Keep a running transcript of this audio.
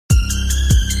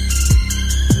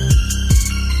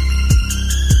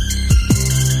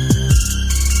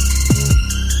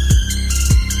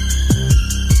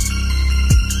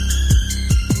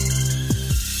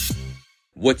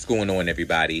What's going on,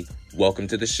 everybody? Welcome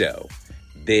to the show.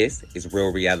 This is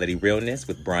Real Reality Realness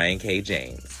with Brian K.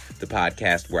 James, the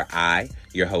podcast where I,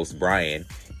 your host Brian,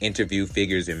 interview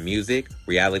figures in music,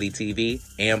 reality TV,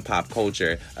 and pop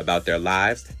culture about their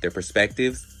lives, their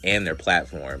perspectives, and their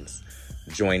platforms.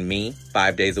 Join me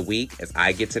 5 days a week as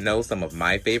I get to know some of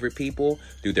my favorite people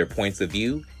through their points of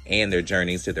view and their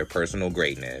journeys to their personal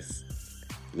greatness.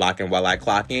 Lock in while I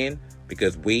clock in,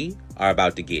 because we are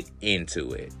about to get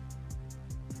into it.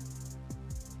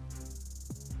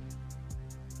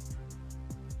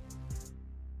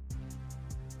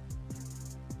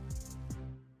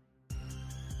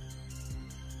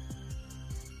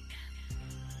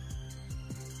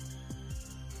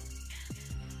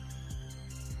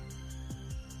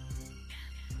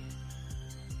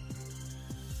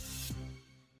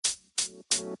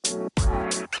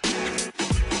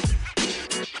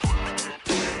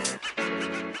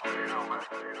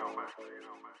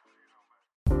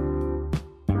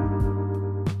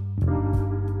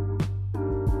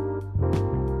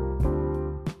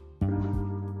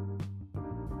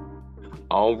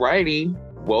 Alrighty,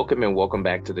 welcome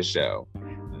back to the show.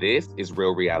 This is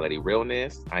Real Reality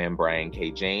Realness. I am Brian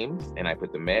K. James, and I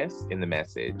put the mess in the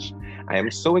message. I am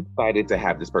so excited to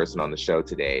have this person on the show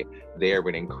today. They are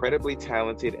an incredibly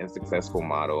talented and successful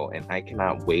model, and I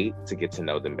cannot wait to get to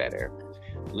know them better.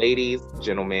 Ladies,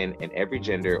 gentlemen, and every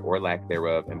gender or lack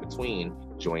thereof in between,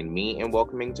 join me in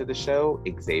welcoming to the show,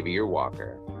 Xavier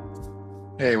Walker.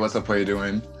 Hey, what's up? How you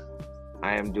doing?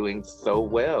 I am doing so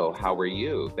well. How are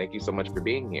you? Thank you so much for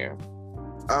being here.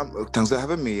 Thanks for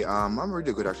having me. I'm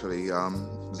really good actually.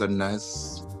 It's a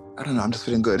nice. I don't know. I'm just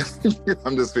feeling good.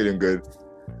 I'm just feeling good.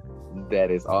 That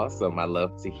is awesome. I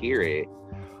love to hear it.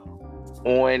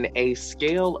 On a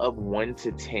scale of 1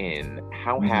 to 10,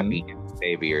 how happy is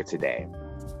Xavier today?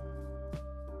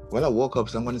 Well, I woke up,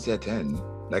 so I'm going to say a 10.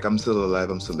 Like, I'm still alive.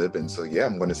 I'm still living. So yeah,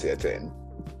 I'm going to say a 10.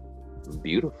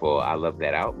 Beautiful. I love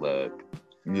that outlook.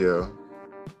 Yeah.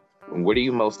 What are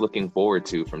you most looking forward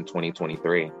to from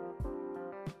 2023?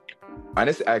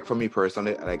 Honestly, like for me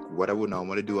personally, like what I would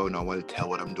normally do, I would normally tell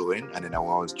what I'm doing, and then I will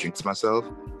always jinx myself.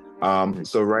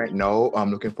 So right now, I'm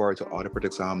looking forward to all the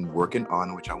projects I'm working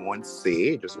on, which I won't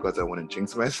say just because I want to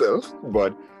jinx myself.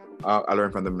 But I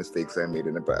learned from the mistakes I made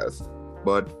in the past.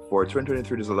 But for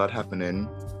 2023, there's a lot happening.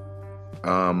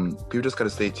 People just gotta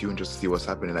stay tuned just to see what's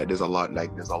happening. There's a lot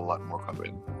more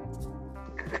coming.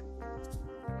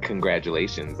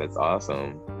 Congratulations, that's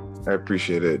awesome. I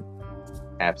appreciate it.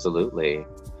 Absolutely.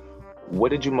 What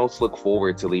did you most look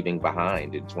forward to leaving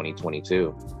behind in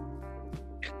 2022?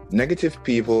 Negative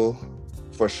people,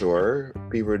 for sure.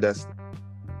 People that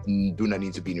do not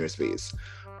need to be in your space.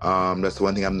 That's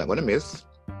one thing I'm not gonna miss.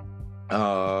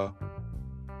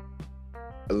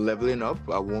 Leveling up,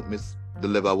 I won't miss the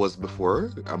level I was before.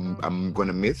 I'm not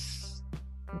gonna miss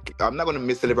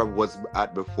the level I was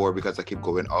at before because I keep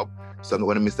going up. So I'm not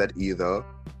gonna miss that either.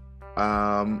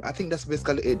 I think that's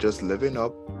basically it. Just living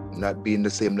up, not being the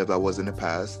same level I was in the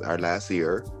past or last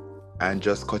year, and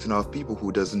just cutting off people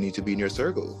who doesn't need to be in your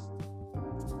circle.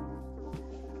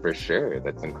 For sure,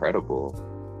 that's incredible.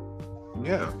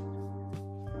 Yeah.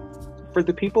 For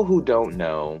the people who don't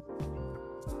know,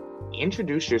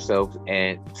 introduce yourself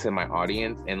to my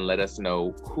audience and let us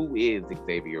know who is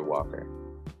Xavier Walker.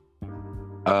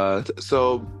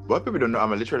 So what people don't know,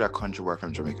 I'm literally a country boy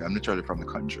from Jamaica. I'm literally from the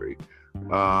country.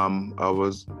 I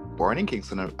was born in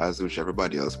Kingston, as which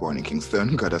everybody else born in Kingston,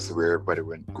 because that's where everybody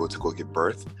go to give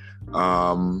birth.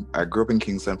 I grew up in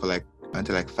Kingston for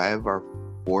until 5 or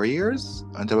 4 years,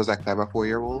 until I was 5 or 4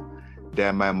 year old.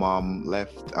 Then my mom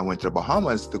left and went to the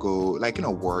Bahamas to go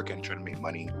work and try to make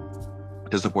money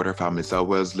to support her family. So I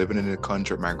was living in the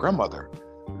country with my grandmother.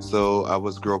 So I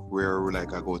grew up where I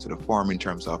go to the farm in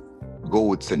terms of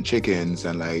goats and chickens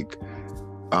and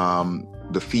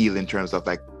the field in terms of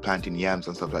planting yams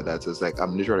and stuff like that. So it's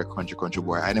I'm literally a country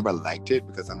boy. I never liked it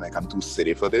because I'm too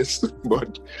city for this,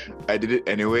 but I did it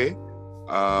anyway.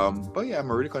 But yeah,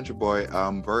 I'm a really country boy.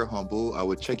 I'm very humble. I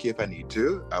would check you if I need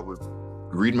to. I would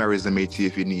read my resume to you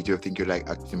if you need to. I think you're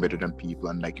acting better than people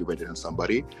and you're better than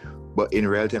somebody. But in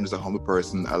reality, I'm just a humble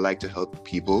person. I like to help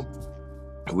people,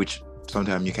 which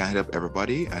sometimes you can't help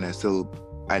everybody. And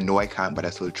I know I can't, but I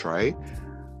still try.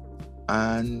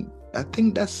 And I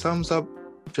think that sums up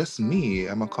just me.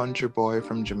 I'm a country boy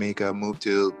from Jamaica, moved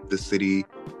to the city.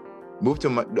 I moved to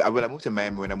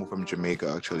Miami when I moved from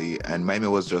Jamaica, actually. And Miami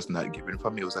was just not given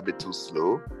for me. It was a bit too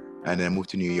slow. And then I moved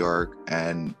to New York.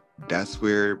 And that's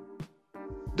where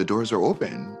the doors were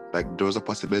open. Doors of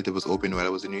possibility was open while I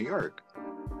was in New York.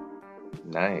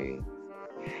 Nice.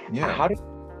 Yeah.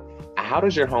 How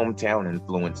does your hometown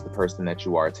influence the person that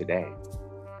you are today?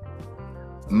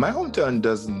 My hometown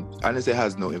doesn't honestly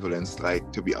has no influence,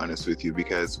 like to be honest with you,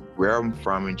 because where I'm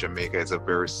from in Jamaica is a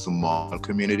very small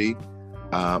community.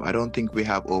 I don't think we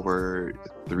have over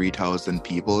 3,000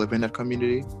 people live in that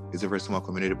community. It's a very small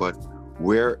community, but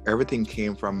where everything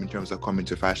came from in terms of coming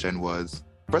to fashion was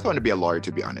first I wanted to be a lawyer,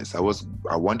 to be honest. I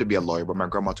wanted to be a lawyer, but my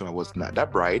grandma told me I was not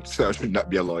that bright, so I should not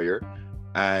be a lawyer.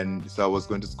 And so I was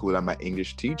going to school, and my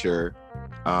English teacher,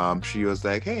 she was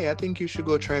like, "Hey, I think you should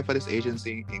go try for this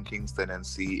agency in Kingston and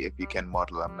see if you can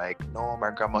model." I'm like, "No,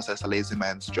 my grandma says it's a lazy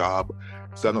man's job,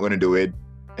 so I'm not going to do it."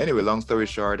 Anyway, long story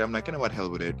short, I'm like, you know what, hell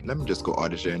with it. Let me just go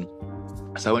audition.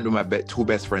 So I went with my two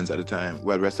best friends at the time.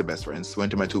 Well, rest of best friends.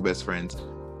 Went to my two best friends,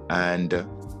 and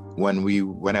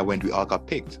when I went, we all got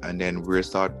picked. And then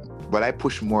but I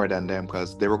pushed more than them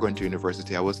because they were going to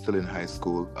university. I was still in high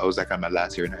school. I was like on my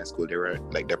last year in high school. They were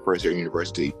like their first year in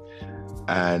university,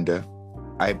 and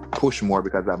I pushed more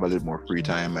because I have a little more free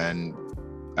time, and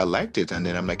I liked it. And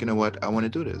then I'm like, you know what, I want to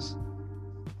do this.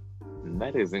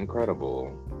 That is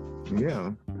incredible.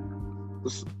 Yeah.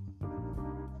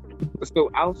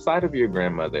 So outside of your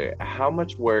grandmother, how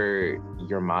much were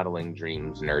your modeling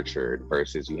dreams nurtured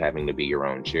versus you having to be your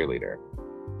own cheerleader?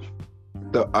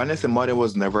 The honestly, modeling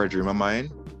was never a dream of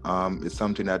mine. It's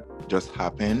something that just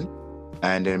happened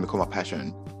and then become a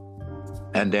passion.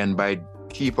 And then by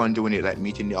keep on doing it, like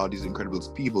meeting all these incredible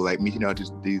people, like meeting all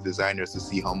these designers to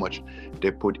see how much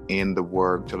they put in the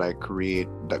work to like create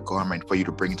that garment for you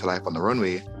to bring to life on the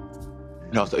runway.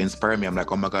 And also inspire me. I'm like,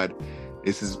 oh my God,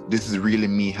 this is really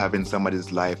me having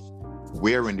somebody's life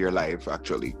wearing their life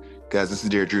actually, because this is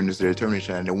their dream, this is their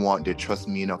determination, and they trust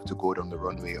me enough to go down the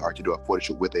runway or to do a photo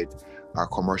shoot with it or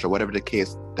commercial, whatever the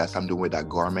case that I'm doing with that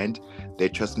garment. They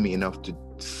trust me enough to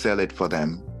sell it for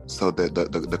them so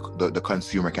the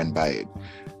consumer can buy it.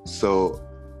 So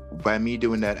by me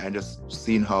doing that and just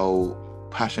seeing how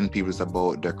passionate people is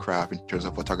about their craft in terms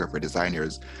of photographer,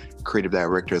 designers, creative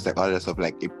directors, like all that stuff,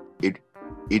 like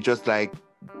it just like,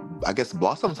 I guess,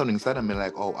 blossomed something inside of me,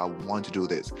 like, oh, I want to do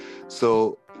this.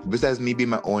 So besides me being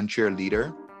my own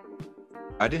cheerleader,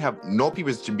 I didn't have no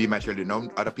people to be my cheerleader. No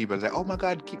other people like, oh my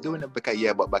God, keep doing it. Because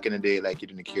yeah, but back in the day, like you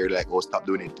didn't care, like, oh, stop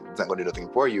doing it. It's not going to do nothing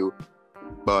for you.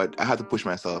 But I had to push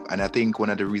myself. And I think one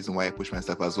of the reasons why I push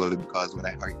myself as well is because when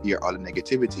I hear all the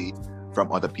negativity from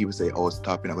other people say, oh,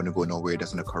 stop, you're not going to go nowhere,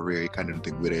 that's not a career, you can't do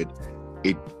anything with it.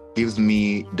 It gives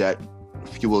me that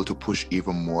fuel to push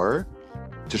even more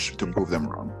to prove them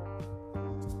wrong.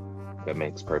 That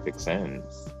makes perfect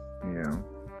sense. Yeah.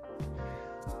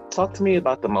 Talk to me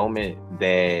about the moment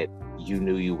that you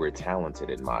knew you were talented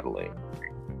in modeling.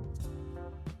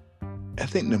 I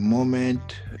think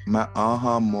my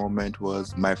aha moment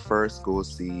was my first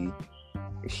go-see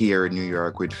here in New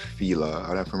York with Fila. I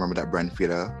don't know if you remember that brand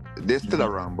Fila. They're still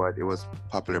around, but it was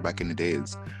popular back in the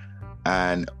days.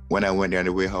 And when I went there,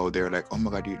 the way how they're like, oh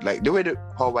my God, like the way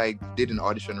how I did an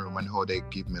audition room and how they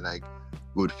give me like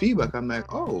good feedback, I'm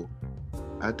like, oh,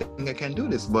 I think I can do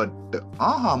this. But the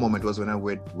aha moment was when I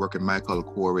went work with Michael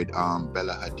Kors with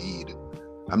Bella Hadid.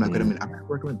 I'm like, wait a minute, am I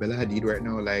working with Bella Hadid right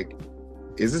now? Like,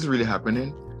 is this really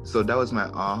happening? So that was my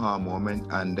aha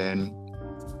moment. And then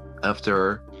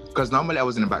after, because normally I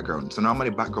was in the background. So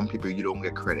normally background people, you don't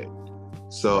get credit.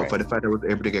 So for the fact I was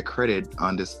able to get credit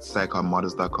on this site called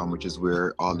models.com, which is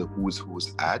where all the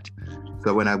who's at.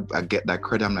 So when I get that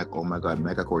credit, I'm like, oh my God,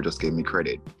 Mega Core just gave me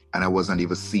credit. And I wasn't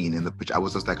even seen in the picture. I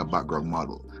was just like a background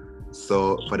model.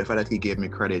 So for the fact that he gave me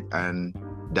credit and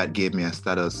that gave me a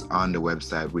status on the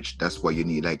website, which that's what you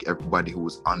need. Like everybody who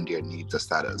was on there needs a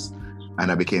status. And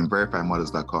I became verified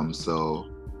models.com. So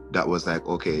that was like,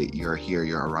 okay, you're here,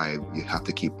 you're arrived. You have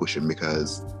to keep pushing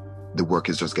because the work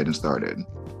is just getting started.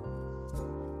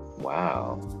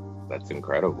 Wow, that's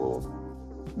incredible.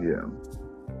 Yeah.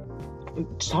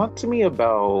 Talk to me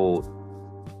about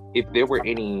if there were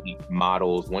any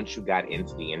models, once you got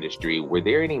into the industry, were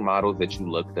there any models that you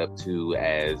looked up to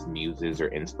as muses or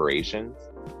inspirations?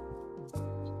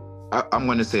 I'm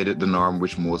going to say that the norm,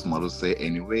 which most models say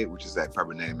anyway, which is like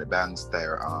probably Naomi Banks,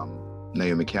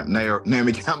 Naomi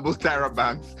Campbell, Tyra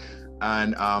Banks,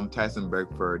 and Tyson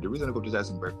Beckford. The reason I go to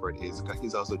Tyson Beckford is because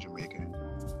he's also Jamaican.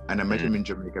 And I met him in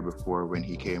Jamaica before when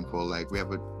he came for, like, we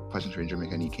have a fashion show in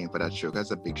Jamaica and he came for that show.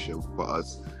 That's a big show for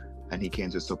us. And he came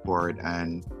to support,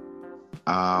 and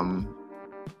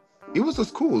it was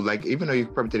just cool. Like, even though you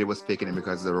probably thought it was faking it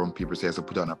because their own people say has to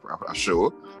put on a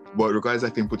show, but regardless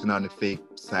of him putting on the fake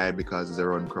side because it's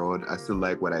their own crowd, I still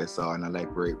like what I saw and I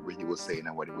like what he was saying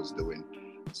and what he was doing.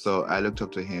 So I looked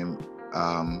up to him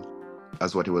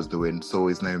as what he was doing. So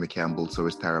is Naomi Campbell, so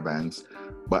is Tyra Banks.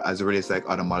 But as it relates like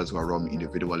other models who are around me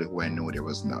individually who I know, there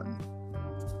was none.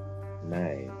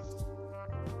 Nice.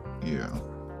 Yeah.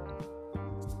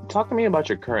 talk to me about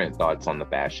your current thoughts on the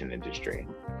fashion industry.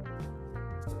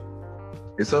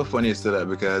 It's so funny you say that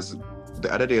because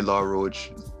the other day Law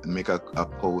Roach make a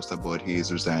post about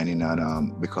he's resigning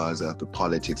and because of the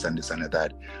politics and this and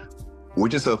that.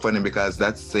 Which is so funny because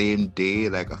that same day,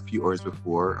 like a few hours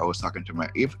before, I was talking to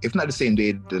if not the same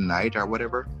day, the night or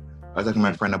whatever, I was talking to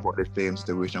my friend about the same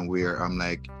situation where I'm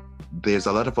like, there's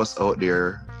a lot of us out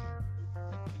there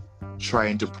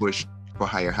trying to push for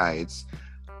higher heights,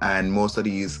 and most of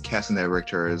these casting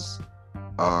directors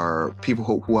are people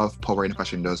who have power in the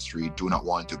fashion industry do not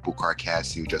want to book or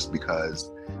cast you just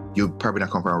because you probably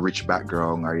not come from a rich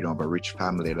background or you don't have a rich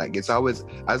family. Like it's always,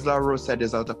 as Laura said,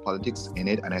 there's a lot of politics in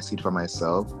it, and I see it for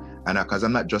myself. And because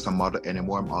I'm not just a model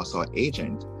anymore, I'm also an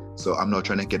agent. So I'm not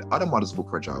trying to get other models booked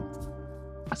for a job.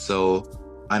 So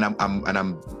and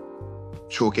I'm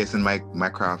showcasing my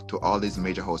craft to all these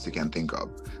major hosts you can think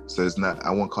of. So it's not,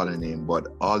 I won't call a name, but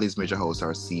all these major hosts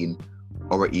are seeing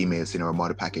our emails, seeing our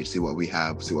model package, see what we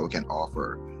have, see what we can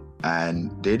offer.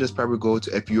 And they just probably go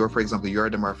to, if you're, for example, you're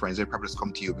them are friends, they probably just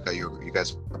come to you because you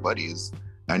guys are buddies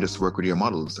and just work with your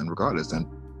models and regardless. And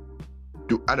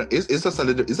it's just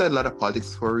it's a lot of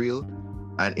politics for real.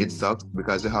 And it sucks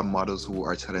because they have models who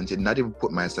are talented, not even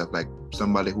put myself like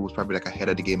somebody who's probably like ahead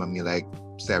of the game of me, like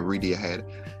say really ahead.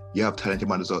 You have talented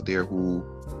models out there who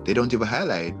they don't even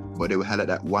highlight, but they will highlight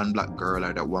that one black girl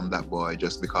or that one black boy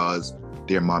just because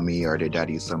their mommy or their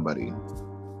daddy is somebody.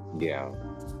 Yeah.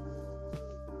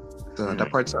 So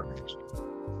that part's up.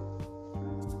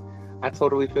 I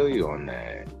totally feel you on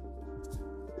that.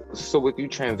 So with you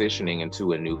transitioning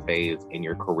into a new phase in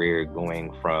your career,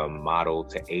 going from model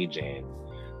to agent,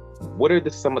 what are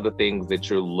some of the things that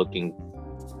you're looking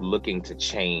to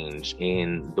change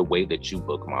in the way that you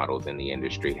book models in the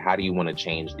industry? How do you want to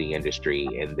change the industry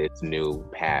in this new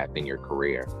path in your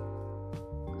career?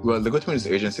 Well, the good thing is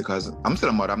agency, because I'm still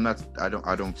a model.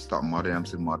 I don't stop modeling. I'm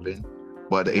still modeling.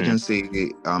 But the agency,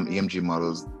 EMG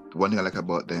models, the one thing I like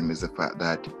about them is the fact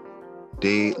that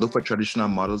they look for traditional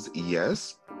models,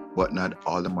 yes, but not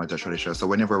all the models are traditional. So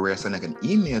whenever we're sending like an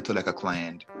email to like a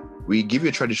client, we give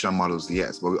you traditional models,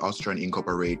 yes, but we also try and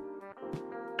incorporate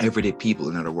everyday people,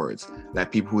 in other words, like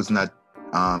people who's not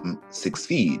 6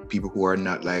 feet, people who are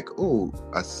not like, oh,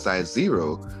 a size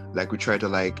 0. Like we try to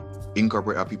like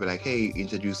incorporate our people like, hey,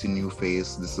 introducing new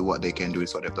face, this is what they can do,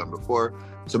 this is what they've done before.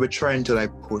 So we're trying to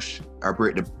like push or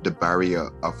break the barrier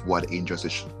of what the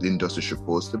industry is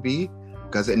supposed to be.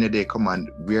 Because at the end of the day, come on,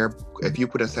 if you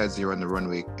put a size 0 on the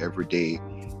runway every day,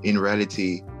 in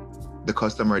reality, the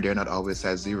customer, they're not always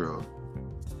size 0.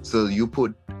 So you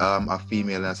put a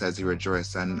female in a size 0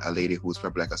 dress and a lady who's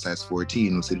probably like a size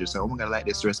 14 who say, oh my God, I like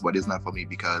this dress, but it's not for me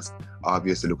because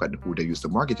obviously look at who they used to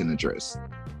market in the dress.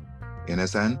 You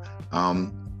understand?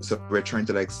 So we're trying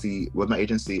to like see what my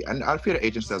agency, and I feel the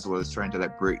agency as well is trying to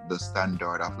like break the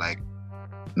standard of like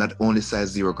not only size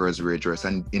 0 girls wear a dress.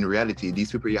 And in reality,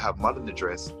 these people you have modeling the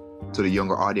dress to the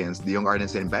younger audience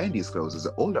ain't buying these clothes, it's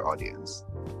the older audience.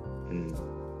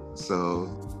 So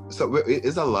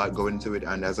it's a lot going into it,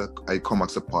 and I come back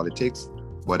to politics,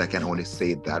 but I can only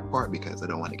say that part because I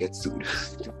don't want to get sued.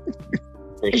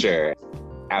 For sure.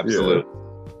 Absolutely. Yeah.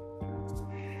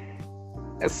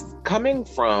 As coming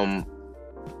from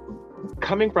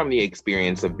the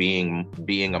experience of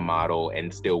being a model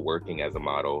and still working as a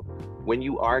model, when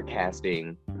you are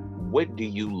casting, what do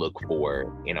you look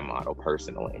for in a model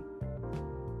personally?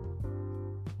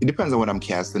 It depends on what I'm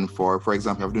casting for. For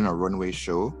example, if I'm doing a runway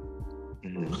show,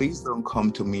 please don't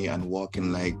come to me and walk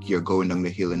in like you're going down the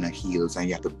hill in the heels and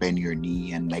you have to bend your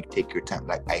knee and like take your time.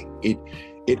 Like it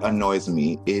annoys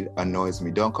me. It annoys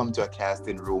me. Don't come to a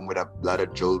casting room with a lot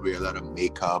of jewelry, a lot of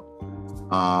makeup,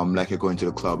 like you're going to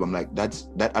the club. I'm like,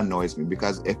 that annoys me,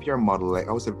 because if you're a model, like I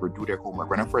always say, do their homework.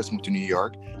 When I first moved to New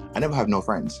York, I never had no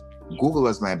friends. Google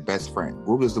was my best friend.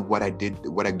 Google is what I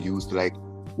used to like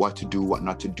what to do, what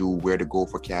not to do, where to go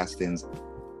for castings.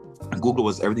 And Google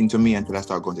was everything to me until I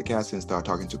started going to castings, started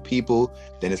talking to people,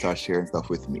 then they started sharing stuff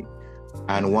with me.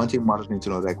 And one thing models need to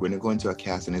know, like when you go into a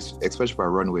casting, especially for a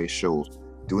runway show,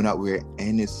 do not wear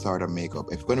any sort of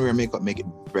makeup. If you're going to wear makeup, make it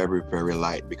very, very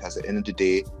light, because at the end of the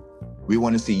day, we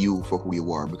want to see you for who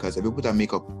you are. Because if you put that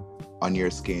makeup on your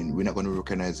skin, we're not going to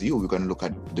recognize you. We're going to look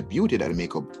at the beauty that the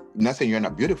makeup. I'm not saying you're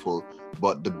not beautiful,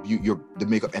 but the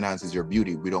makeup enhances your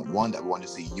beauty. We don't want that. We want to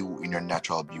see you in your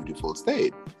natural, beautiful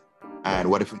state.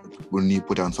 And what if when you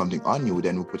put on something on you,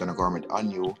 then we put on a garment on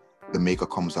you, the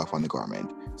makeup comes off on the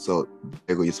garment. So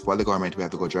you spoil the garment, we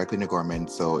have to go dry clean the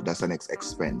garment. So that's the next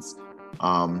expense.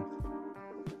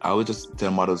 I would just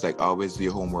tell models, like, always do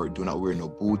your homework. Do not wear no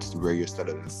boots. Wear your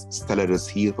stilettos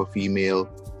heel for female.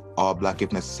 all black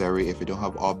if necessary. If you don't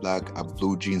have all black, a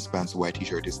blue jeans pants, white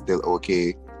t-shirt is still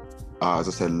okay. As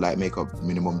I said, light makeup,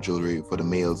 minimum jewelry. For the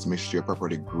males, make sure you're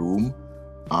properly groomed.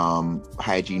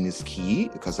 Hygiene is key,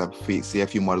 because I've seen a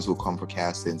few models who come for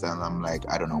castings and I'm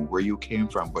like, I don't know where you came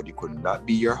from, but you could not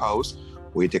be your house,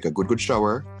 where you take a good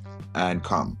shower and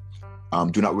come.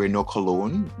 Do not wear no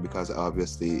cologne, because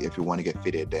obviously if you want to get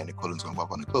fitted, then the cologne's going to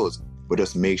pop on the clothes. But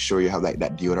just make sure you have like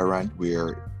that deodorant,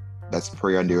 where that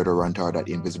spray on deodorant or that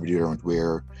invisible deodorant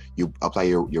where you apply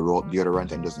your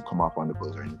deodorant and it doesn't come off on the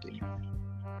clothes or anything.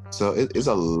 So it's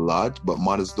a lot, but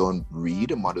models don't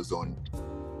read, models don't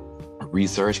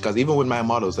research, because even with my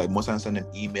models, like most of them send an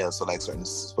email, so like certain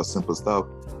for simple stuff,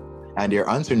 and they're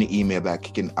answering the email back,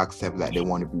 can accept that they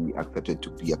want to be accepted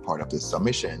to be a part of the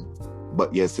submission,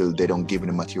 but yes, still they don't give me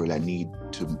the material I need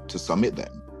to submit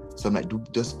them. So I'm like,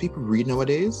 does people read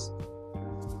nowadays?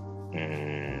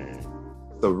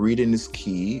 So reading is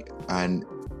key, and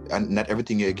not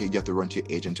everything you have to run to your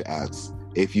agent to ask.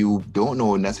 If you don't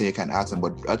know, necessarily you can ask them,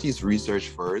 but at least research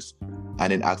first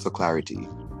and then ask for clarity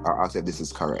or ask if this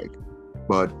is correct.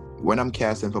 But when I'm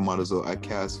casting for models, I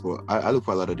look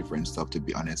for a lot of different stuff, to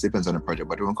be honest. It depends on the project.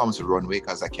 But when it comes to runway,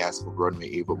 because I cast for runway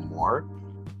even more,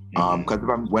 because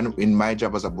when in my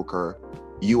job as a booker,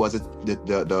 you as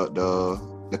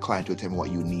the client will tell me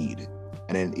what you need.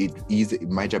 And then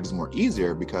my job is more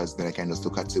easier, because then I can just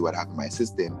look at see what happened in my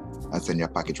system and send you a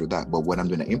package with that. But when I'm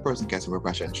doing an in-person casting for a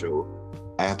fashion show,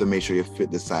 I have to make sure you fit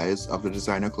the size of the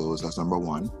designer clothes. That's number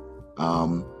one.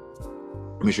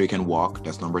 Make sure you can walk.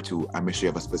 That's number two. And make sure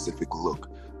you have a specific look,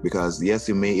 because yes,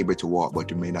 you may be able to walk,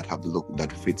 but you may not have the look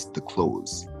that fits the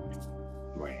clothes.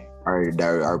 Right.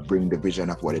 Or bring the vision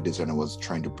of what the designer was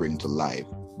trying to bring to life.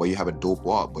 But you have a dope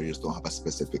walk, but you just don't have a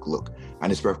specific look.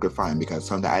 And it's perfectly fine, because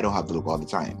sometimes I don't have the look all the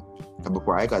time. And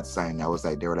before I got signed,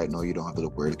 they were like, no, you don't have the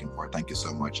look we're looking for. Thank you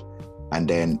so much. And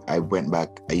then I went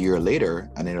back a year later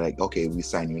and they're like, okay, we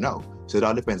sign you now. So it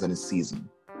all depends on the season.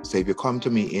 So if you come to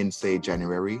me in, say,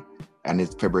 January, and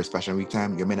it's February's fashion week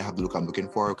time, you may not have the look I'm looking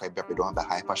for. Okay, you don't have the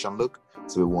high fashion look,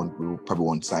 so we probably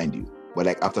won't sign you. But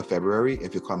like after February,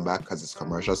 if you come back because it's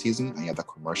commercial season and you have the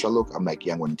commercial look, I'm like,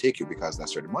 yeah, I'm going to take you, because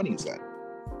that's where the money is at.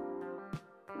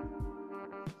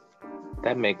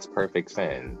 That makes perfect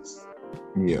sense.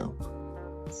 Yeah.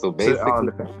 So basically,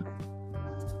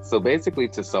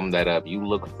 to sum that up, you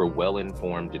look for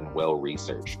well-informed and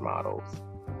well-researched models.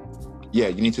 Yeah,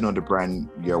 you need to know the brand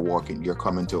you're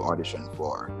coming to audition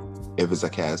for, if it's a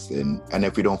casting, and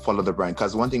if you don't follow the brand.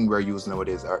 Because one thing we're using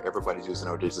nowadays, or everybody's using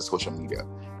nowadays, is social media.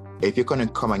 If you're going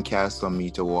to come and cast on me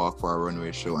to walk for a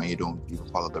runway show and you don't even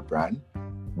follow the brand,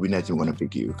 we're not even going to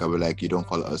pick you, because we're like, you don't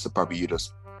follow us, so probably you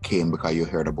just came because you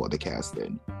heard about the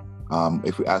casting.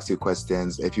 If we ask you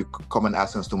questions, if you come and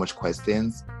ask us too much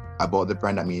questions about the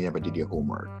brand, that means you never did your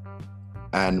homework.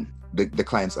 And the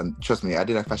clients, and trust me, I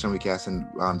did a fashion week casting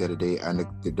the other day, and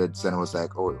the designer was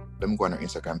like, oh, let me go on her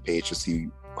Instagram page to see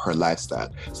her lifestyle.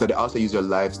 So they also use your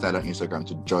lifestyle on Instagram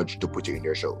to judge, to put you in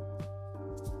their show.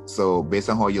 So based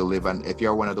on how you live, and if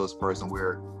you're one of those person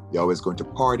where you're always going to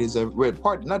parties, not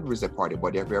really a party,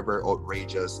 but if you're ever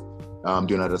outrageous,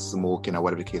 doing other smoking or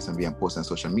whatever the case may be, and post on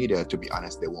social media, to be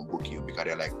honest, they won't book you, because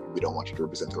they're like, we don't want you to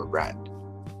represent our brand.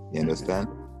 You understand?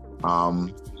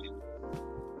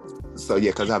 So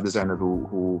yeah, because I have designers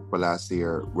who for last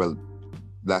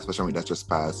fashion week that just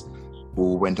passed,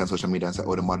 who went on social media and said,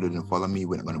 oh, the model didn't follow me,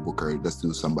 we're not going to book her, let's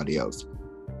do somebody else.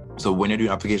 So when you're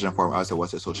doing application form, I say,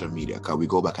 what's your social media? Because we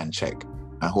go back and check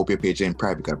and hope your page ain't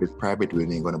private, because if it's private, we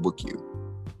ain't going to book you.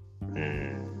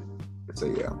 So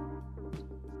yeah.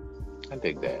 I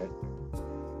dig that.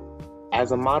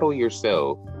 As a model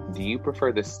yourself, do you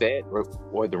prefer the set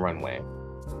or the runway?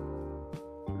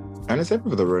 And I said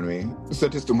for the runway. The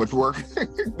set is too much work.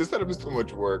 The setup is too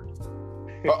much work.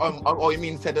 Oh, you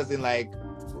mean set as in like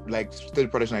still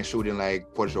production, like shooting, like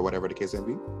footage or whatever the case may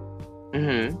be?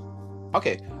 Mm-hmm.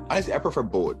 Okay. Honestly, I prefer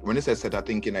both. When it says set, I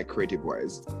think in like creative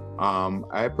wise.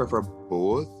 I prefer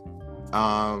both.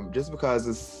 Just because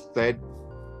the set,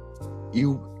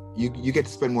 you get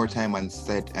to spend more time on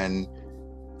set and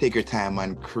take your time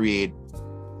and create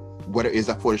what is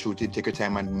a photo shoot. You take your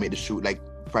time and make the shoot, like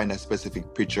find a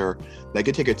specific picture. Like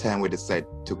you take your time with the set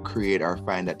to create or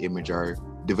find that image or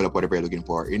develop whatever you're looking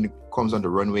for. And it comes on the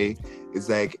runway, it's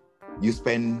like you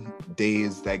spend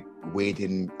days like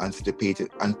waiting,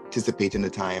 anticipating the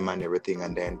time and everything,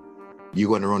 and then you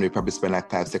go on the runway, probably spend like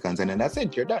 5 seconds, and then that's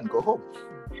it, you're done, go home.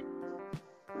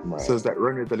 Right. So it's that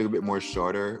runway is a little bit more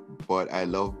shorter, but I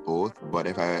love both. But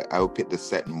if I will pick the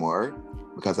set more,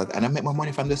 because I make my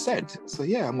money from the set. So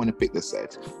yeah, I'm gonna pick the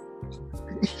set.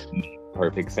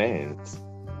 Perfect sense.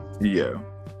 Yeah.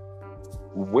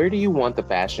 Where do you want the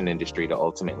fashion industry to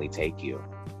ultimately take you?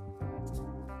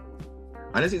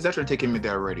 Honestly, it's actually taking me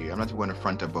there already. I'm not even going to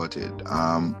front about it.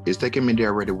 It's taking me there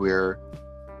already where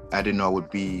I didn't know I would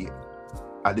be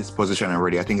at this position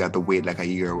already. I think I have to wait like a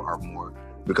year or more.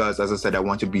 Because as I said, I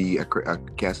want to be a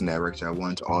casting director. I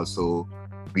want to also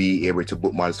be able to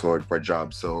book models for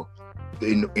jobs. So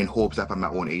in hopes that I have my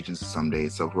own agency someday.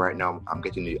 So right now I'm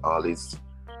getting all these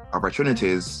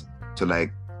opportunities to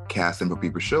like cast and book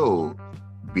people show,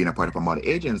 being a part of a model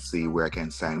agency where I can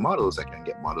sign models, I can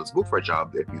get models booked for a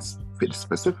job if it's fit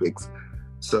specifics.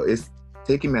 So it's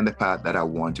taking me on the path that I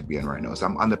want to be in right now. So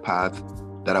I'm on the path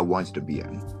that I want to be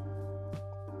in.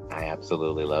 I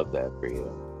absolutely love that for you.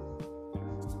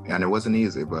 And it wasn't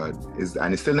easy, but it's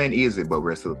still not easy, but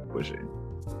we're still pushing.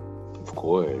 Of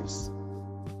course.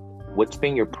 What's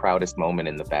been your proudest moment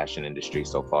in the fashion industry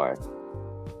so far?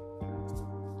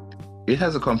 It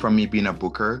has come from me being a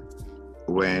booker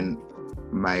when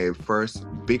my first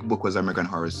big book was American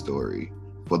Horror Story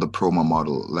for the promo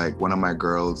model. Like one of my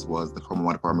girls was the promo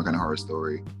model for American Horror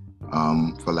Story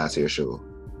for last year's show.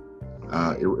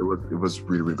 It was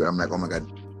really, really good. I'm like, oh my God.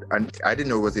 And I didn't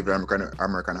know it was even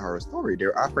American Horror Story.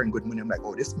 They're offering good money. I'm like,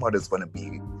 oh, this model's going to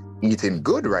be eating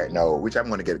good right now, which I'm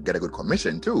going to get a good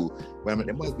commission too. But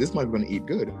I'm like, this model's going to eat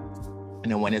good. And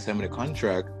then when they sent me the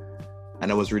contract and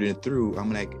I was reading it through,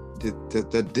 I'm like,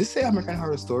 did this say American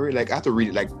Horror Story? Like I had to read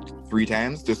it like 3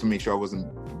 times just to make sure I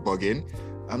wasn't bugging.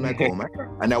 I'm like, oh my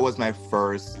God. And that was my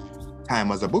first time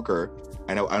as a booker.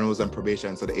 And I was on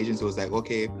probation. So the agency was like,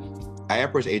 okay, I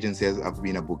approached agencies of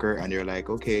being a booker and they're like,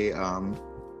 okay,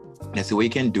 let's see what you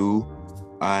can do.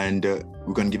 And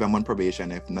we're going to give a month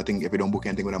probation. If you don't book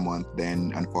anything with a month,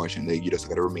 then unfortunately, you just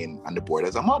got to remain on the board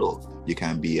as a model. You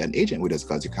can't be an agent with us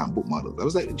because you can't book models. I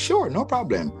was like, sure, no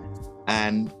problem.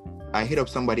 And I hit up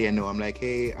somebody I know. I'm like,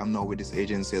 hey, I'm not with this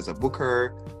agency as a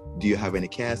booker. Do you have any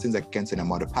castings? I can send a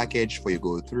model package for you to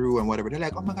go through and whatever. They're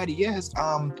like, oh my God, yes.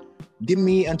 Give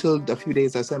me until a few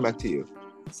days. I'll send back to you.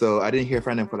 So I didn't hear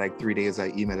from them for like 3 days.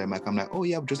 I emailed them. I'm like, oh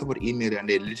yeah, I'm just about to email you. And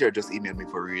they literally just emailed me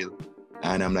for real.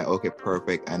 And I'm like, okay,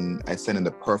 perfect. And I sent in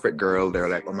the perfect girl. They're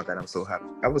like, oh my God, I'm so happy.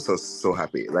 I was so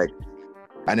happy. Like,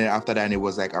 and then after that, it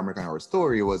was like American Horror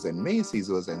Story. It was in Macy's.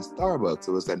 It was in Starbucks.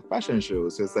 It was in fashion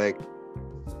shows. So it's like,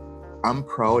 I'm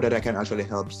proud that I can actually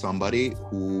help somebody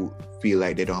who feel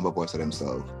like they don't have a voice for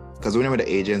themselves. Because whenever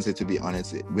the agency, to be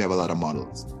honest, we have a lot of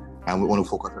models and we want to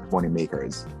focus on money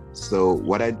makers. So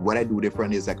what I do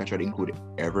different is like I try to include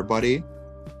everybody,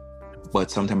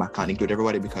 but sometimes I can't include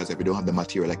everybody because if you don't have the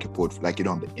material, like you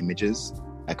don't have the images,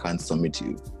 I can't submit to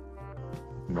you.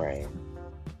 Right.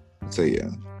 So yeah.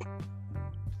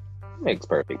 Makes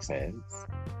perfect sense.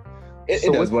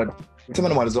 It does, but some of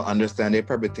the models don't understand. They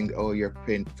probably think, oh, you're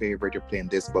playing favorite, you're playing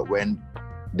this. But when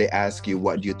they ask you,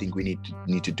 what do you think we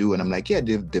need to do? And I'm like, yeah,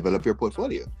 develop your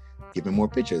portfolio. Give me more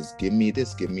pictures. Give me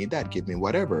this, give me that, give me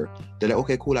whatever. They're like,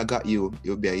 okay, cool, I got you.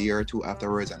 It'll be a year or 2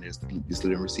 afterwards and you still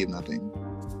didn't receive nothing.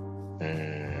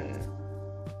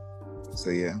 So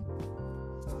yeah.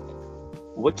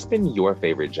 What's been your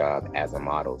favorite job as a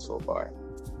model so far?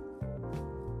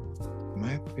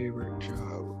 My favorite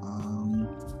job?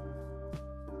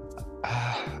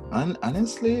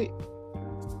 Honestly,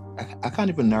 I can't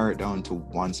even narrow it down to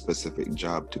one specific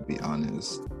job, to be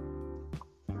honest.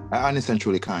 I honestly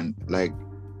truly can't. Like,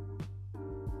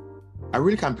 I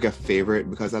really can't pick a favorite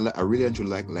because I really enjoy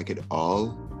like it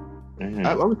all. Mm-hmm.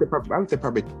 I would say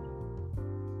probably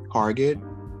Target.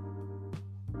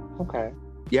 Okay.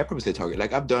 Yeah, I'd probably say Target.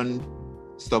 Like I've done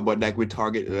stuff, but like with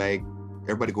Target, like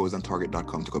everybody goes on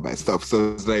Target.com to go buy stuff.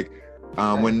 So it's like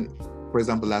when, for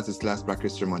example, last Black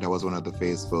History Month, I was one of the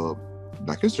face for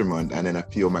Black History Month, and then a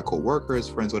few of my co-workers,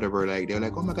 friends, whatever, like they're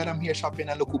like, oh my God, I'm here shopping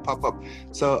and look who pop up.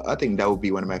 So I think that would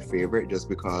be one of my favorite, just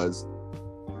because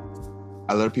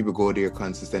a lot of people go there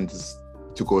consistent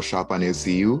to go shop and they'll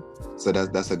see you. So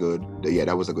that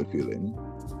was a good feeling.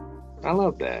 I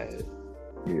love that.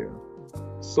 Yeah.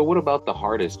 So what about the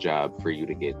hardest job for you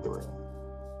to get through?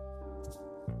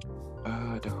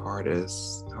 The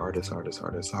hardest.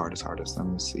 Let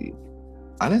me see.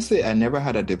 Honestly, I never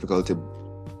had a difficulty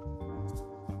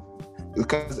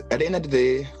because at the end of the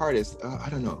day, hardest. I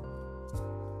don't know.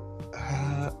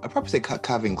 I'd probably say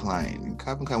Calvin Klein.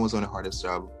 Calvin Klein was one of the hardest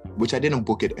job, which I didn't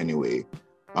book it anyway.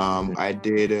 I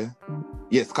did.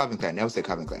 Yes, Calvin Klein. I would say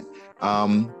Calvin Klein.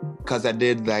 Because I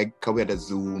did we had a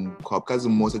Zoom call. Because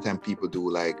most of the time people do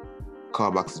like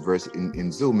callbacks versus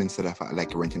in Zoom instead of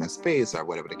like renting a space or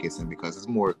whatever the case is, because it's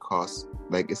more cost,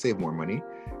 like it saved more money.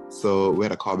 So we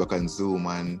had a callback on Zoom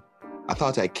and I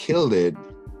thought I killed it,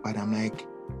 but I'm like,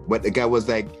 but the guy was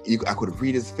like, I could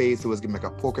read his face. It was giving like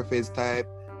a poker face type,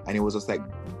 and he was just like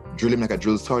drill him like a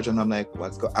drill sergeant. I'm like,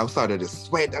 I started to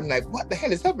sweat. I'm like, what the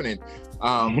hell is happening?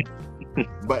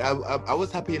 But I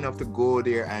was happy enough to go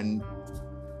there and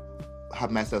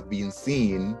have myself being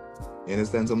seen. You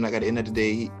understand? So I'm like, at the end of the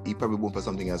day, he probably went for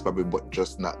something else, probably, but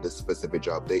just not this specific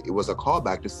job. It was a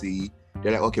callback to see.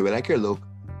 They're like, okay, we like your look.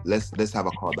 Let's have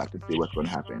a callback to see what's going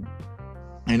to happen.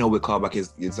 I know with callback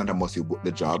it's not a must you book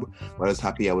the job, but I was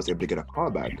happy I was able to get a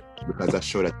callback because that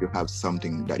showed that you have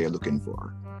something that you're looking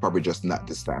for. Probably just not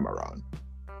this time around.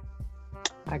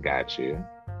 I got you.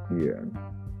 Yeah.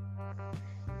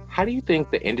 How do you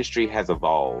think the industry has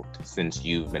evolved since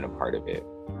you've been a part of it?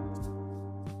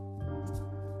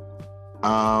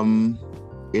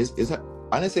 Is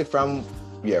honestly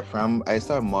from I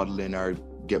started modeling or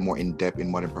get more in depth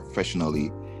in modeling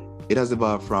professionally. It has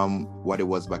evolved from what it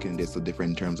was back in the day, so different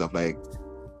in terms of like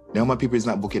now my people is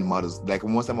not booking models. Like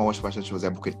most time I watch fashion shows,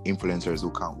 they're booking influencers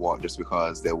who can't walk just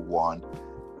because they want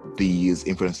these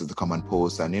influencers to come and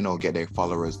post and get their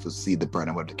followers to see the brand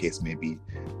and what the case may be.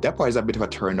 That part is a bit of a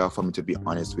turn off for me, to be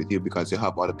honest with you, because you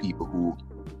have other people who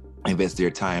invest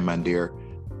their time and their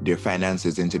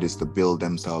finances into this to build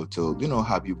themselves to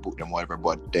have you book them, whatever,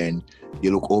 but then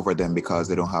you look over them because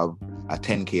they don't have a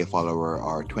 10k follower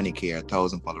or 20k or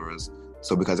 1,000 followers.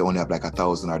 So because they only have like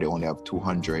 1,000 or they only have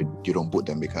 200, you don't book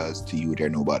them because to you they're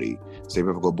nobody. So you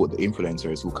ever go book the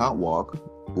influencers who can't walk,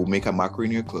 who make a mockery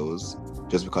in your clothes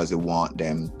just because they want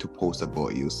them to post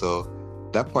about you. So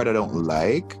that part I don't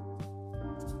like.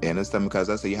 You understand? Because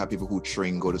that's you have people who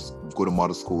train, go to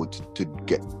model school to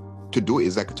get to do it.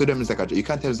 It's like, to them it's like you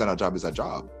can't tell them that a job is a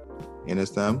job. You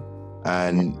understand?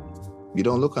 And you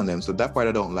don't look on them. So that part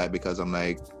I don't like, because I'm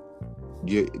like,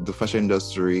 the fashion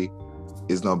industry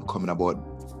is not becoming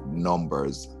about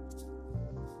numbers.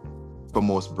 For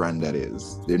most brand, that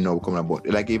is. They're not becoming about,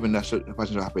 like, even that fashion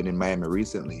show happened in Miami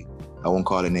recently. I won't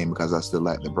call the name because I still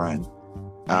like the brand.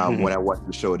 When I watched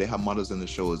the show, they have models in the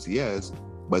shows, yes,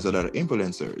 but it's a lot of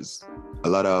influencers, a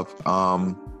lot of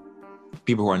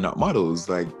people who are not models.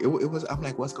 Like it was, I'm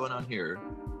like, what's going on here?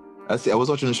 I was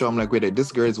watching the show. I'm like, wait,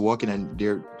 this girl is walking and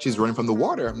she's running from the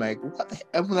water. I'm like, what the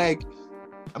hell?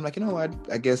 I'm like, you know what?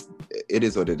 I guess it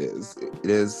is what it is. It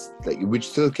is like we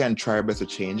still can try our best to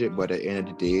change it, but at the end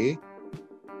of the day,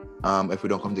 if we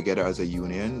don't come together as a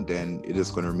union, then it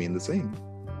is going to remain the same.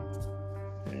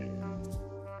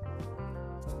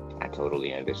 I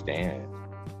totally understand.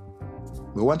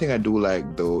 The one thing I do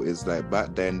like though is like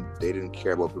back then they didn't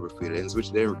care about people's feelings,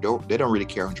 which they don't really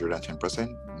care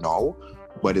 110%. No,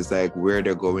 but it's like where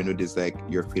they're going with is like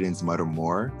your feelings matter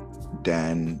more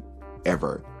than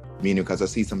ever. Meaning, because I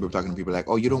see some people talking to people like,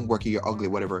 oh, you don't work, you're ugly,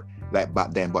 whatever, like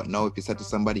back then. But now if you said to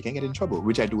somebody, you can get in trouble,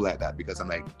 which I do like that, because I'm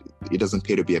like, it doesn't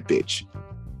pay to be a bitch.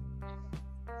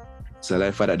 So I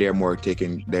find that they're more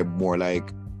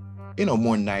like,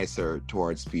 more nicer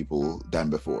towards people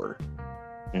than before.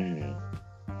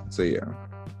 So yeah.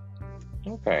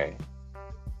 Okay.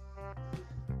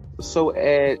 So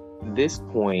at this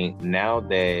point, now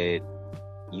that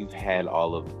you've had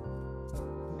all of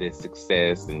this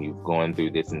success and you've gone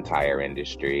through this entire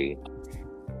industry,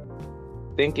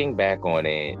 thinking back on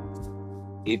it,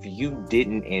 if you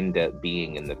didn't end up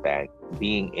being in the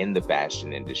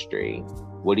fashion industry,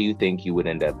 what do you think you would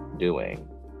end up doing?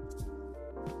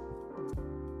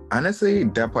 Honestly,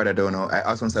 that part I don't know. I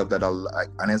ask myself that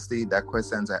honestly, that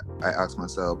questions I ask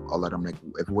myself a lot. I'm like,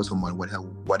 if it was for money, what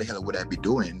the hell would I be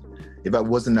doing? If I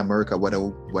wasn't in America, what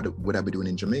would I be doing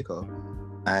in Jamaica?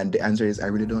 And the answer is I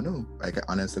really don't know. Like, I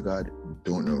honest to God,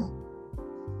 don't know.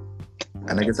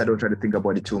 And I guess I don't try to think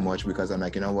about it too much, because I'm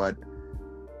like, you know what?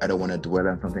 I don't want to dwell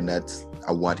on something that's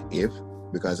a what if,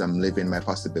 because I'm living my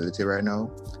possibility right now.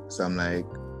 So I'm like,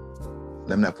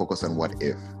 let me not focus on what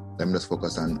if. Let me just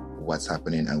focus on what's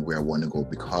happening and where I want to go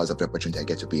because of the opportunity I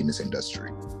get to be in this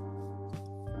industry.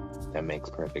 That makes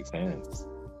perfect sense.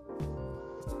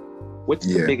 What's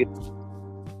the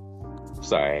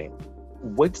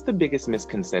biggest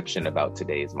misconception about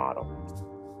today's model?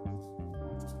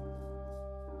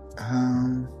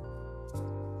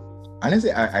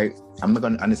 Honestly, I'm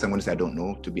going to say I don't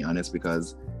know, to be honest,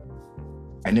 because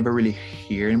I never really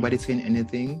hear anybody saying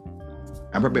anything.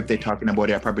 And probably if they're talking about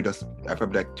it, I probably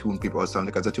like tune people or something,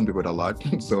 because I tune people a lot.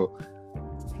 So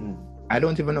I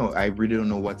don't even know. I really don't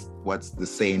know what's the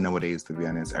saying nowadays, to be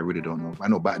honest. I really don't know. I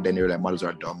know back then they were like, models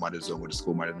are dumb, models don't go to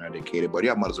school, models are not educated. But you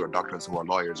have models who are doctors, who are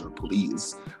lawyers, or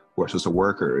police, who are social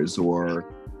workers, or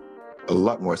a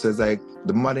lot more. So it's like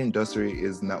the modern industry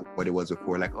is not what it was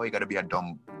before. Like, oh, you gotta be a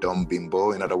dumb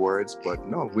bimbo, in other words. But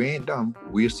no, we ain't dumb.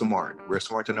 We're smart. We're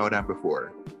smarter now than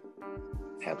before.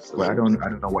 Absolutely. But I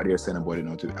don't know what they're saying about it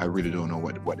now. I really don't know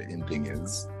what the end thing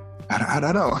is. I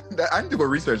don't know. I need to go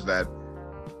research that.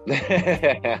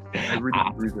 I really I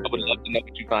appreciate would that. love to know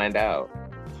what you find out.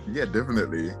 Yeah,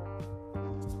 definitely.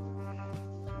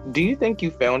 Do you think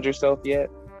you found yourself yet?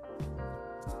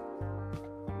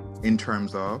 In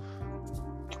terms of,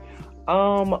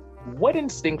 What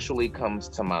instinctually comes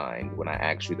to mind when I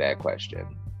ask you that question?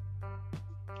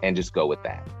 And just go with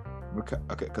that.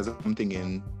 okay, because I'm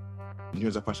thinking in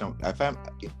terms of fashion, I find,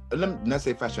 let me not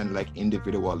say fashion like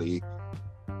individually.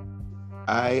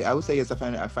 I would say yes.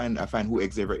 I find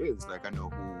who Xavier is. Like I know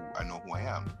who I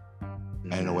am.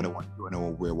 Mm-hmm. I know what I want to do. I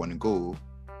know where I want to go.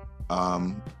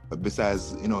 But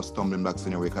besides, stumbling blocks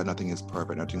in a way, because nothing is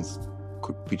perfect, nothing's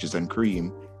peaches and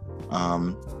cream.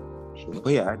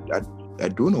 But yeah, I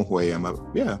do know who I am.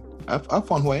 I've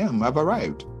found who I am. I've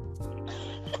arrived.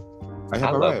 I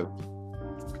have arrived.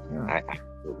 Yeah. I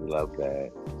love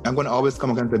that. I'm gonna always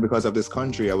come and say because of this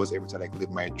country, I was able to like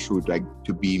live my truth, like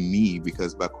to be me.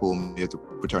 Because back home, you have to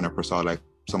put on a persona like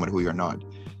somebody who you're not.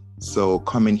 So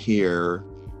coming here,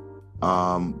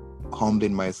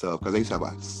 humbling myself because I used to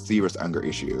have a serious anger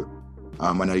issue.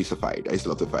 And I used to fight. I used to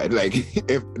love to fight. Like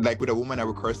if like with a woman, I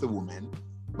would curse the woman,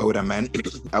 but with a man,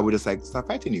 I would just like stop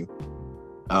fighting you.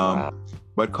 Wow.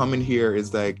 But coming here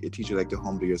is like it teaches you like to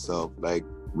humble yourself, like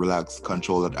relax,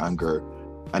 control that anger,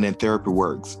 and then therapy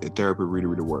works. Therapy really,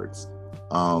 really works.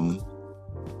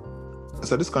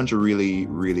 So this country really,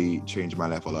 really changed my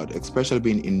life a lot, especially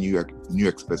being in New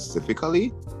York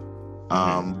specifically.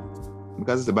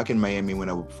 Because back in Miami when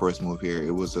I first moved here,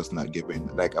 it was just not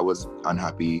giving. Like I was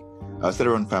unhappy. I was still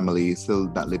around family, still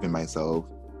not living myself.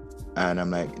 And I'm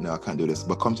like, no, I can't do this.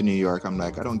 But come to New York, I'm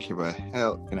like, I don't give a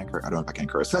hell. Can I curse? I can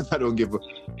curse. I don't give a...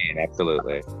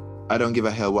 Absolutely. I don't give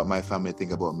a hell what my family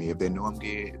think about me. If they know I'm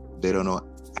gay, they don't know.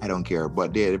 I don't care.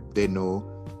 But they know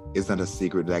it's not a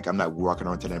secret. Like I'm not walking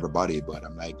around telling everybody, but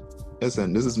I'm like,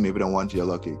 listen, this is me. If you don't want you, you're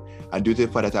lucky. And due to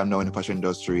the fact that I'm now in the fashion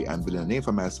industry and building a name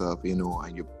for myself,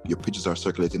 and your pictures are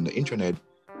circulating the internet,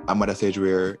 I'm at a stage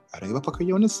where I don't give a fuck what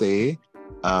you want to say.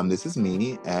 This is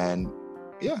me, and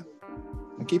yeah,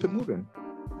 and keep it moving.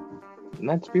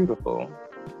 That's beautiful.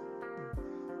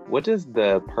 What does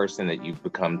the person that you've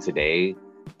become today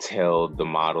tell the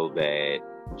model that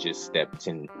just stepped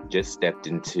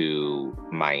into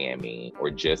Miami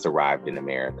or just arrived in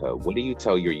America? What do you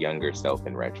tell your younger self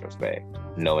in retrospect,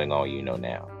 knowing all you know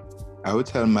now? I would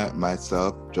tell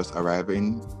myself just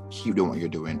arriving, keep doing what you're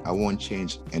doing. I won't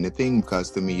change anything because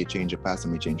to me, you change your past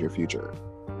and you change your future.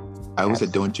 I would say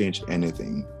don't change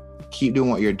anything. Keep doing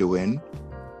what you're doing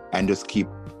and just keep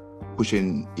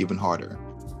pushing even harder.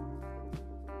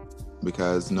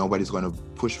 Because nobody's going to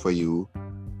push for you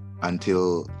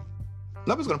until...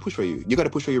 Nobody's going to push for you. You got to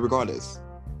push for you regardless.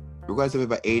 Regardless if you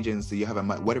have an agency, you have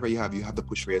whatever you have to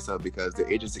push for yourself because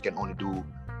the agency can only do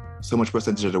so much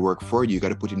percentage of the work for you. You got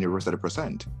to put in the rest of the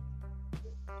percent.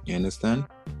 You understand?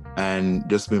 And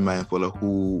just be mindful of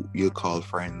who you call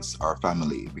friends or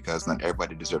family because not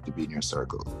everybody deserves to be in your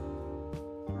circle.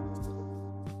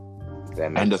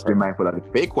 And just be mindful of the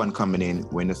fake one coming in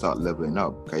when you start leveling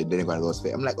up. Okay, then you're going to lose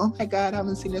faith. I'm like, oh my God, I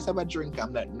haven't seen this have a drink.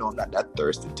 I'm like, no, I'm not that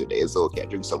thirsty today. It's okay.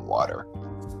 Drink some water.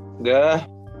 Yeah.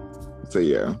 So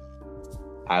yeah.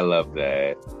 I love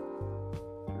that.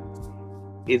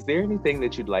 Is there anything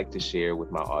that you'd like to share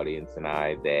with my audience and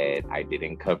I that I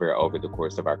didn't cover over the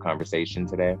course of our conversation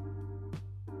today?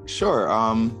 Sure.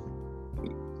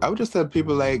 I would just tell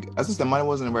people like, as I said, money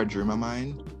wasn't ever a dream of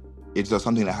mine. It's just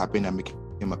something that happened and became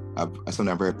something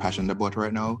I'm very passionate about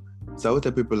right now. So I would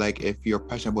tell people like, if you're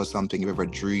passionate about something, if you have a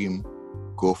dream,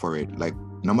 go for it. Like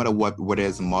no matter what, whether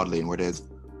it's modeling, whether it's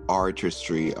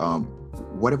artistry,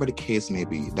 whatever the case may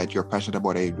be that you're passionate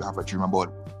about, you have a dream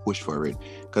about, push for it.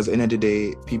 Because at the end of the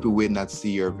day, people will not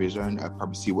see your vision. I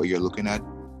probably see what you're looking at,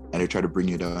 and they try to bring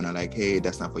you down and like, hey,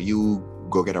 that's not for you.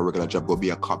 Go get a regular job. Go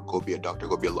be a cop. Go be a doctor.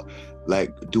 Go be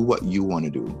like, do what you want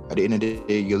to do. At the end of the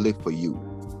day, you live for you.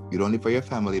 You don't live for your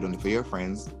family. You don't live for your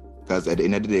friends. Because at the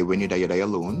end of the day, when you die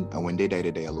alone. And when they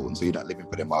die alone. So you're not living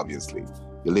for them, obviously.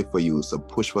 You live for you. So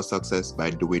push for success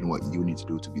by doing what you need to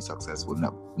do to be successful,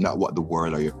 not what the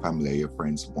world or your family or your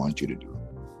friends want you to do.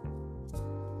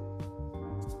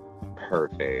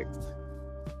 Perfect.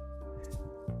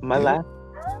 My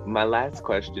last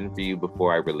question for you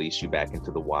before I release you back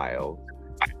into the wild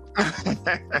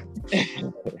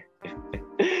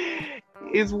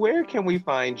is where can we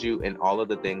find you in all of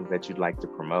the things that you'd like to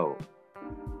promote?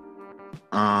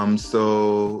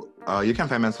 So you can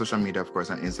find me on social media, of course,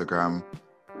 on Instagram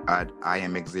at I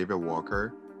am Xavier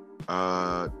Walker.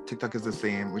 TikTok is the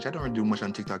same, which I don't really do much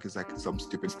on TikTok. It's like some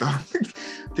stupid stuff.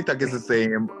 TikTok is the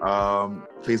same.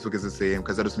 Facebook is the same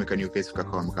because I just make a new Facebook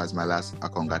account because my last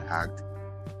account got hacked.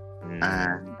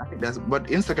 And I think but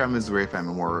Instagram is where I find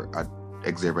me more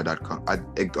Xavier.com.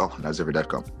 Not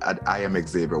Xavier.com. At I am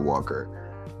Xavier Walker.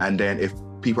 And then if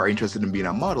people are interested in being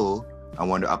a model and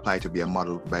want to apply to be a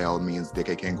model, by all means, they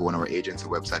can go on our agency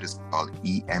website. It's called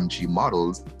EMG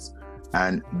Models,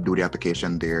 and do the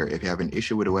application there. If you have an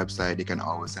issue with the website, you can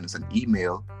always send us an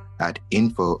email at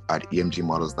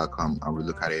info@emgmodels.com, and we'll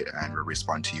look at it and we'll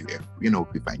respond to you if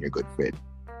we find you a good fit.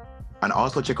 And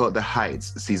also check out The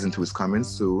Heights. Season 2 is coming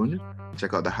soon.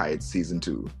 Check out The Heights Season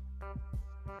 2.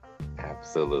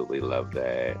 Absolutely love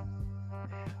that.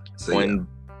 So,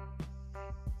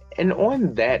 And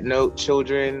on that note,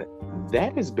 children,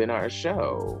 that has been our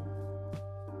show.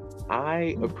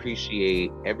 I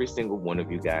appreciate every single one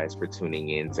of you guys for tuning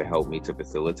in to help me to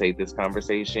facilitate this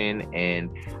conversation. And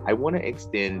I want to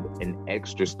extend an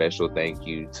extra special thank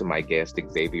you to my guest,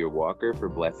 Xavier Walker, for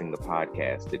blessing the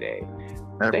podcast today.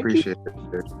 I appreciate it.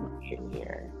 Being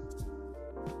here.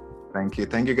 Thank you.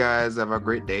 Thank you, guys. Have a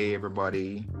great day,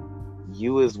 everybody.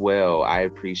 You as well. I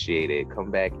appreciate it.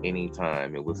 Come back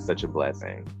anytime. It was such a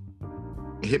blessing.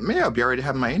 Hit me up. You already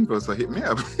have my info, so hit me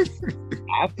up.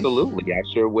 Absolutely. I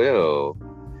sure will.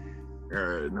 All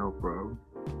right. No problem.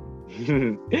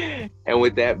 And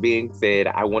with that being said,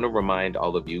 I want to remind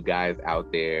all of you guys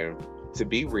out there to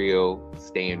be real,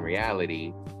 stay in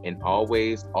reality, and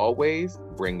always, always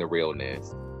bring the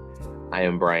realness. I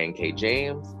am Brian K.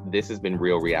 James. This has been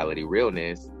Real Reality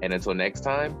Realness. And until next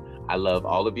time, I love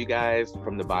all of you guys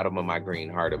from the bottom of my green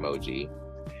heart emoji.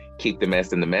 Keep the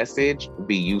mess in the message,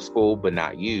 be useful but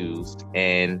not used,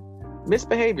 and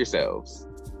misbehave yourselves.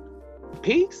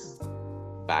 Peace.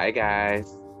 Bye,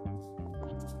 guys.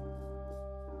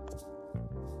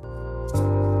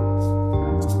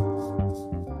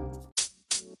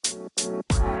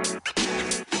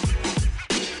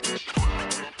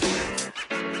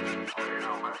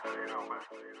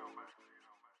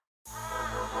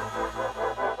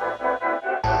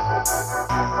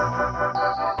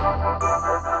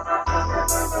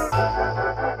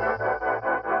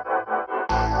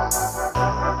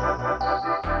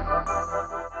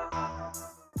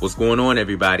 What's going on,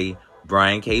 everybody?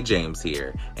 Brian K. James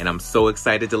here, and I'm so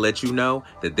excited to let you know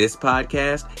that this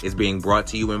podcast is being brought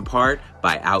to you in part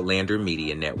by Outlander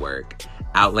Media Network.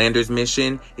 Outlander's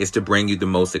mission is to bring you the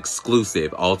most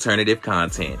exclusive alternative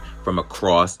content from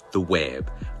across the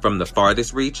web, from the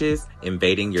farthest reaches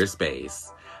invading your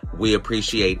space. We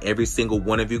appreciate every single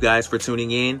one of you guys for tuning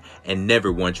in and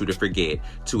never want you to forget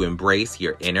to embrace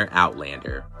your inner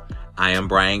Outlander. I am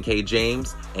Brian K.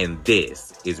 James, and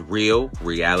this is Real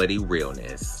Reality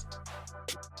Realness.